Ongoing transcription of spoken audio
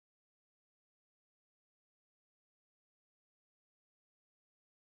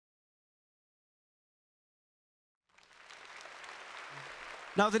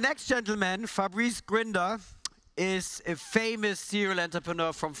Now, the next gentleman, Fabrice Grinder, is a famous serial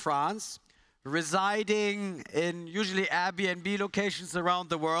entrepreneur from France, residing in usually Airbnb locations around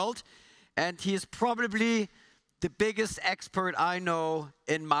the world. And he is probably the biggest expert I know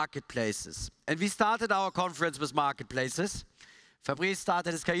in marketplaces. And we started our conference with marketplaces. Fabrice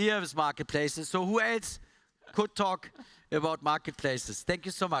started his career with marketplaces. So who else could talk about marketplaces? Thank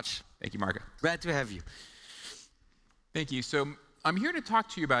you so much. Thank you, Marco. Glad to have you. Thank you. So I'm here to talk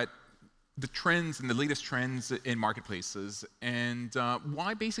to you about the trends and the latest trends in marketplaces and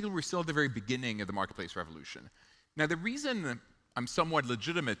why basically we're still at the very beginning of the marketplace revolution. Now, the reason I'm somewhat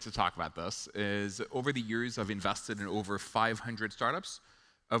legitimate to talk about this is over the years I've invested in over 500 startups,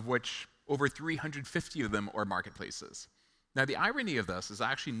 of which over 350 of them are marketplaces. Now, the irony of this is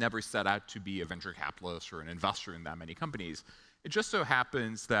I actually never set out to be a venture capitalist or an investor in that many companies. It just so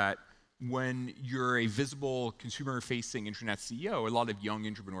happens that when you're a visible consumer-facing internet CEO, a lot of young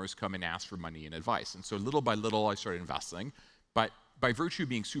entrepreneurs come and ask for money and advice. And so little by little, I started investing. But by virtue of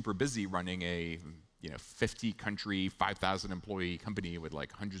being super busy running a 50-country, 5,000-employee company with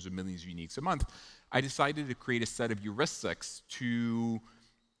like hundreds of millions of uniques a month, I decided to create a set of heuristics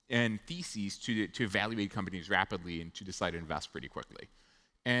and theses to evaluate companies rapidly and to decide to invest pretty quickly.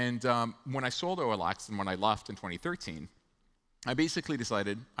 And when I sold OLX and when I left in 2013, I basically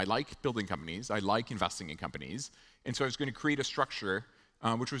decided I like building companies, I like investing in companies, and so I was going to create a structure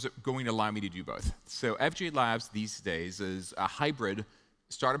which was going to allow me to do both. So FJ Labs these days is a hybrid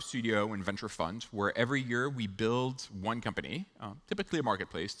startup studio and venture fund where every year we build one company, typically a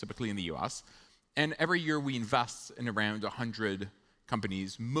marketplace, typically in the US, and every year we invest in around 100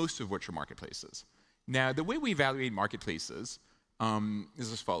 companies, most of which are marketplaces. Now, the way we evaluate marketplaces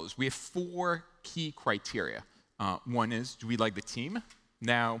is as follows. We have 4 key criteria. One is, do we like the team?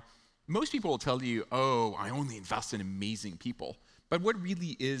 Now, most people will tell you, oh, I only invest in amazing people. But what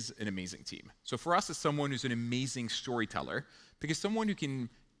really is an amazing team? So for us, it's someone who's an amazing storyteller, because someone who can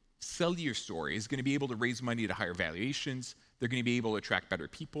sell your story is going to be able to raise money at higher valuations. They're going to be able to attract better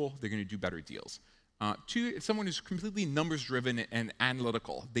people. They're going to do better deals. 2, it's someone who's completely numbers-driven and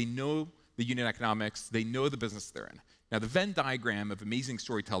analytical. They know the unit economics. They know the business they're in. Now, the Venn diagram of amazing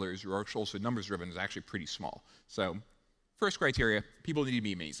storytellers who are also numbers-driven is actually pretty small. So first criteria, people need to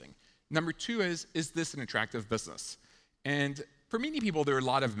be amazing. Number 2 is this an attractive business? And for many people, there are a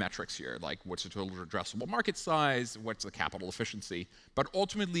lot of metrics here, like what's the total addressable market size, what's the capital efficiency. But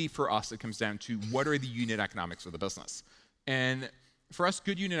ultimately, for us, it comes down to what are the unit economics of the business. And for us,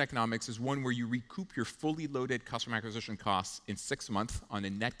 good unit economics is one where you recoup your fully loaded customer acquisition costs in 6 months on a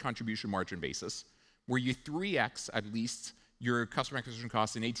net contribution margin basis, where you 3x at least your customer acquisition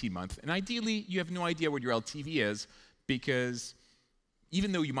costs in 18 months. And ideally, you have no idea what your LTV is, because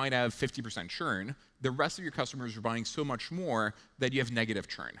even though you might have 50% churn, the rest of your customers are buying so much more that you have negative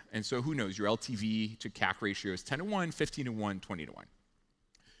churn. And so who knows, your LTV to CAC ratio is 10 to 1, 15 to 1, 20 to 1.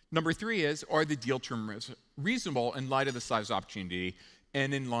 Number 3 is, are the deal terms reasonable in light of the size opportunity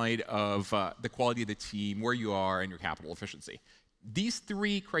and in light of the quality of the team, where you are, and your capital efficiency? These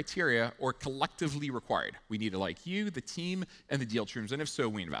 3 criteria are collectively required. We need to like you, the team, and the deal terms, and if so,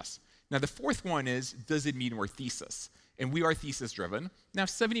 we invest. Now, the 4th one is, does it meet our thesis? And we are thesis-driven. Now,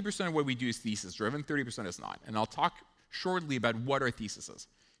 70% of what we do is thesis-driven, 30% is not. And I'll talk shortly about what our thesis is.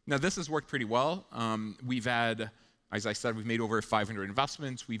 Now, this has worked pretty well. We've had, as I said, we've made over 500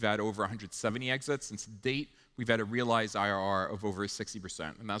 investments. We've had over 170 exits. And to date, we've had a realized IRR of over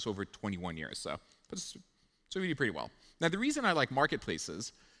 60%. And that's over 21 years. So we do pretty well. Now, the reason I like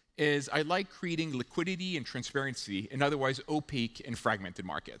marketplaces is I like creating liquidity and transparency in otherwise opaque and fragmented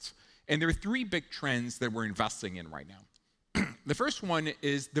markets. And there are 3 big trends that we're investing in right now. The first one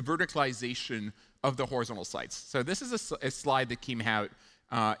is the verticalization of the horizontal sites. So this is a slide that came out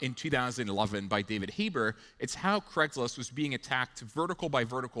in 2011 by David Haber. It's how Craigslist was being attacked vertical by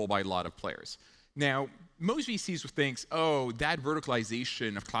a lot of players. Now, most VCs would think, oh, that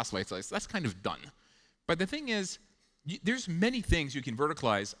verticalization of classified sites, that's kind of done. But the thing is, there's many things you can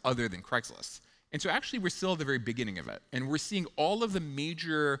verticalize other than Craigslist. And so actually, we're still at the very beginning of it. And we're seeing all of the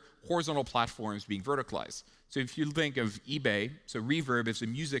major horizontal platforms being verticalized. So if you think of eBay, so Reverb is a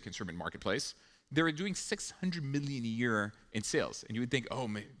music instrument marketplace. They're doing $600 million a year in sales. And you would think, oh,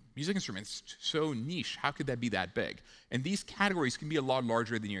 music instruments, so niche. How could that be that big? And these categories can be a lot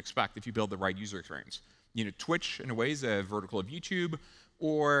larger than you expect if you build the right user experience. Twitch, in a way, is a vertical of YouTube.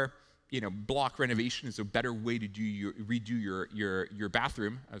 Or block renovation is a better way to redo your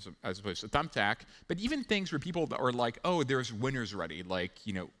bathroom as opposed to Thumbtack. But even things where people are like, oh, there's winners already, like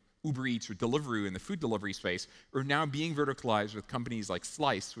Uber Eats or Deliveroo in the food delivery space, are now being verticalized with companies like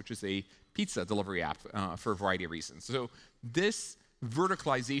Slice, which is a pizza delivery app for a variety of reasons. So this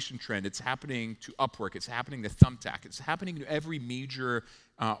verticalization trend. It's happening to Upwork. It's happening to Thumbtack. It's happening to every major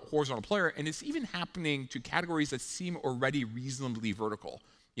horizontal player, and it's even happening to categories that seem already reasonably vertical.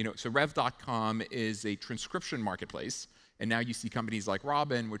 So Rev.com is a transcription marketplace, and now you see companies like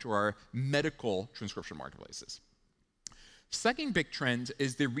Robin, which are medical transcription marketplaces. Second big trend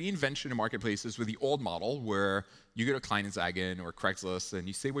is the reinvention of marketplaces with the old model, where you go to Kleinanzeigen or Craigslist and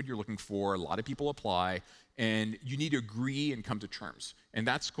you say what you're looking for, a lot of people apply, and you need to agree and come to terms. And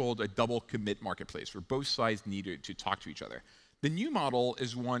that's called a double commit marketplace, where both sides need to talk to each other. The new model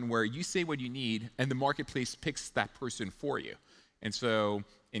is one where you say what you need, and the marketplace picks that person for you. And so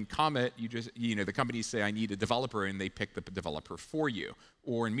in Comet, the companies say, I need a developer, and they pick the developer for you.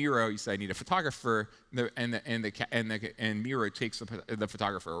 Or in Miro, you say, I need a photographer, and Miro takes the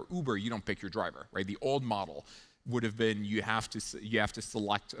photographer. Or Uber, you don't pick your driver, right? The old model would have been you have to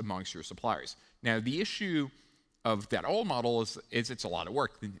select amongst your suppliers. Now, the issue of that old model is it's a lot of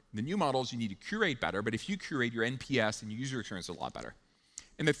work. The new models, you need to curate better, but if you curate, your NPS and your user experience is a lot better.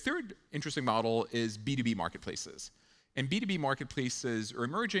 And the third interesting model is B2B marketplaces. And B2B marketplaces are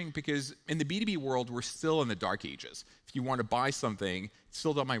emerging because in the B2B world, we're still in the dark ages. If you want to buy something, it's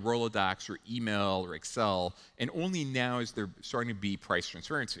still done by Rolodex or email or Excel, and only now is there starting to be price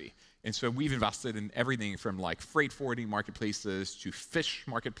transparency. And so we've invested in everything from like freight forwarding marketplaces to fish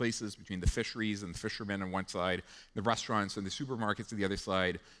marketplaces between the fisheries and the fishermen on one side, the restaurants and the supermarkets on the other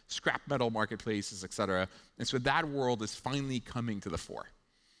side, scrap metal marketplaces, et cetera. And so that world is finally coming to the fore.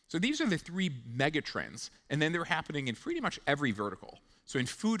 So these are the three mega trends, and then they're happening in pretty much every vertical. So in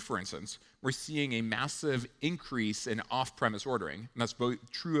food, for instance, we're seeing a massive increase in off-premise ordering, and that's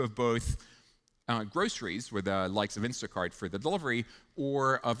true of both groceries, with the likes of Instacart for the delivery,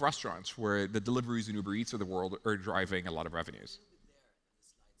 or of restaurants, where the Deliveroo's and Uber Eats of the world are driving a lot of revenues.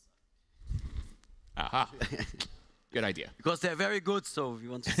 Aha. Good idea. Because they're very good, so we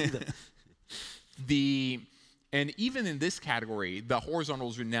want to see them. And even in this category, the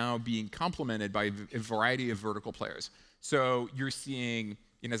horizontals are now being complemented by a variety of vertical players. So you're seeing,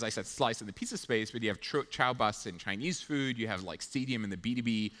 as I said, Slice in the pizza space, but you have Chow Bus in Chinese food. You have like Stadium in the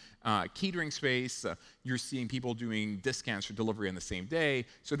B2B catering space. You're seeing people doing discounts for delivery on the same day.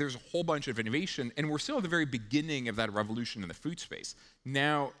 So there's a whole bunch of innovation, and we're still at the very beginning of that revolution in the food space.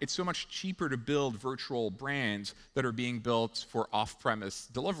 Now, it's so much cheaper to build virtual brands that are being built for off-premise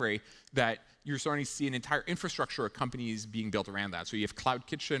delivery that you're starting to see an entire infrastructure of companies being built around that. So you have cloud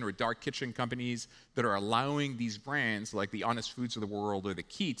kitchen or dark kitchen companies that are allowing these brands, like the Honest Foods of the world or the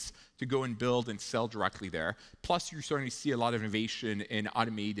Keats, to go and build and sell directly there. Plus, you're starting to see a lot of innovation in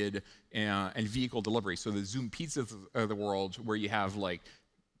automated and vehicle delivery. So the Zoom Pizzas of the world, where you have like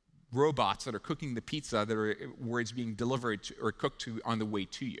robots that are cooking the pizza where it's being delivered or cooked on the way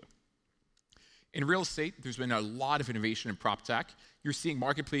to you. In real estate, there's been a lot of innovation in prop tech. You're seeing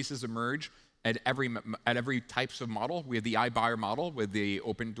marketplaces emerge at every types of model. We have the iBuyer model with the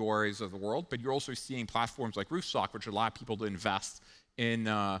open doors of the world, but you're also seeing platforms like Roofstock, which allow people to invest in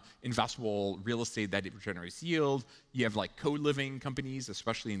investable real estate that generates yield. You have like co-living companies,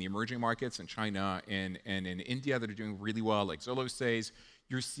 especially in the emerging markets in China and in India, that are doing really well, like Zillow says.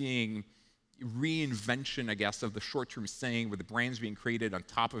 You're seeing reinvention, I guess, of the short-term staying, with the brands being created on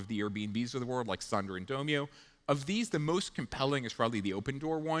top of the Airbnbs of the world, like Sonder and Domio. Of these, the most compelling is probably the Open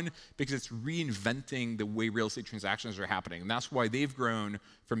Door one, because it's reinventing the way real estate transactions are happening. And that's why they've grown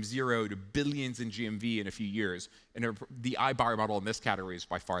from zero to billions in GMV in a few years. And the iBuyer model in this category is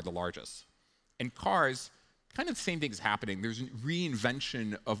by far the largest. In cars, kind of the same thing is happening. There's a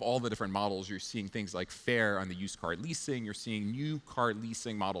reinvention of all the different models. You're seeing things like Fair on the used car leasing. You're seeing new car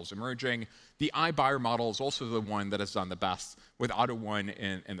leasing models emerging. The iBuyer model is also the one that has done the best with AutoOne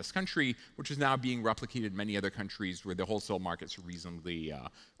in this country, which is now being replicated in many other countries where the wholesale markets are reasonably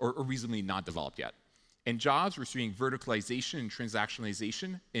not developed yet. In jobs, we're seeing verticalization and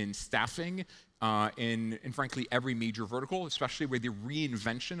transactionalization in staffing, in frankly every major vertical, especially with the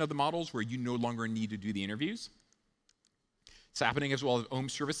reinvention of the models where you no longer need to do the interviews. It's happening as well as home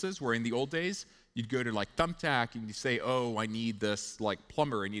services, where in the old days, you'd go to like Thumbtack and you say, oh, I need this like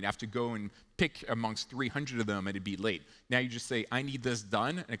plumber, and you'd have to go and pick amongst 300 of them and it'd be late. Now you just say, I need this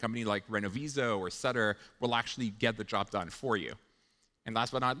done, and a company like Renovizo or Sutter will actually get the job done for you. And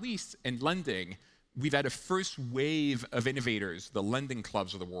last but not least, in lending, we've had a first wave of innovators, the lending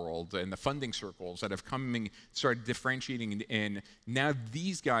clubs of the world and the funding circles that have come and started differentiating, and now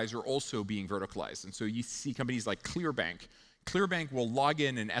these guys are also being verticalized. And so you see companies like Clearbank. Clearbank will log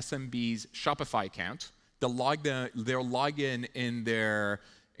in an SMB's Shopify account. They'll log in their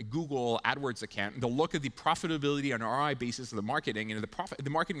a Google AdWords account, and they'll look at the profitability on an ROI basis of the marketing, and if the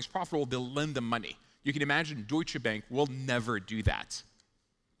marketing is profitable, they'll lend them money. You can imagine Deutsche Bank will never do that.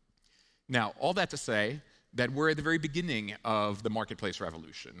 Now, all that to say that we're at the very beginning of the marketplace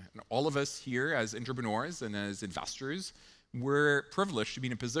revolution. And all of us here as entrepreneurs and as investors, we're privileged to be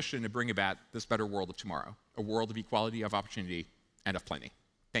in a position to bring about this better world of tomorrow, a world of equality, of opportunity, and of plenty.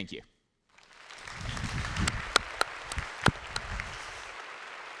 Thank you.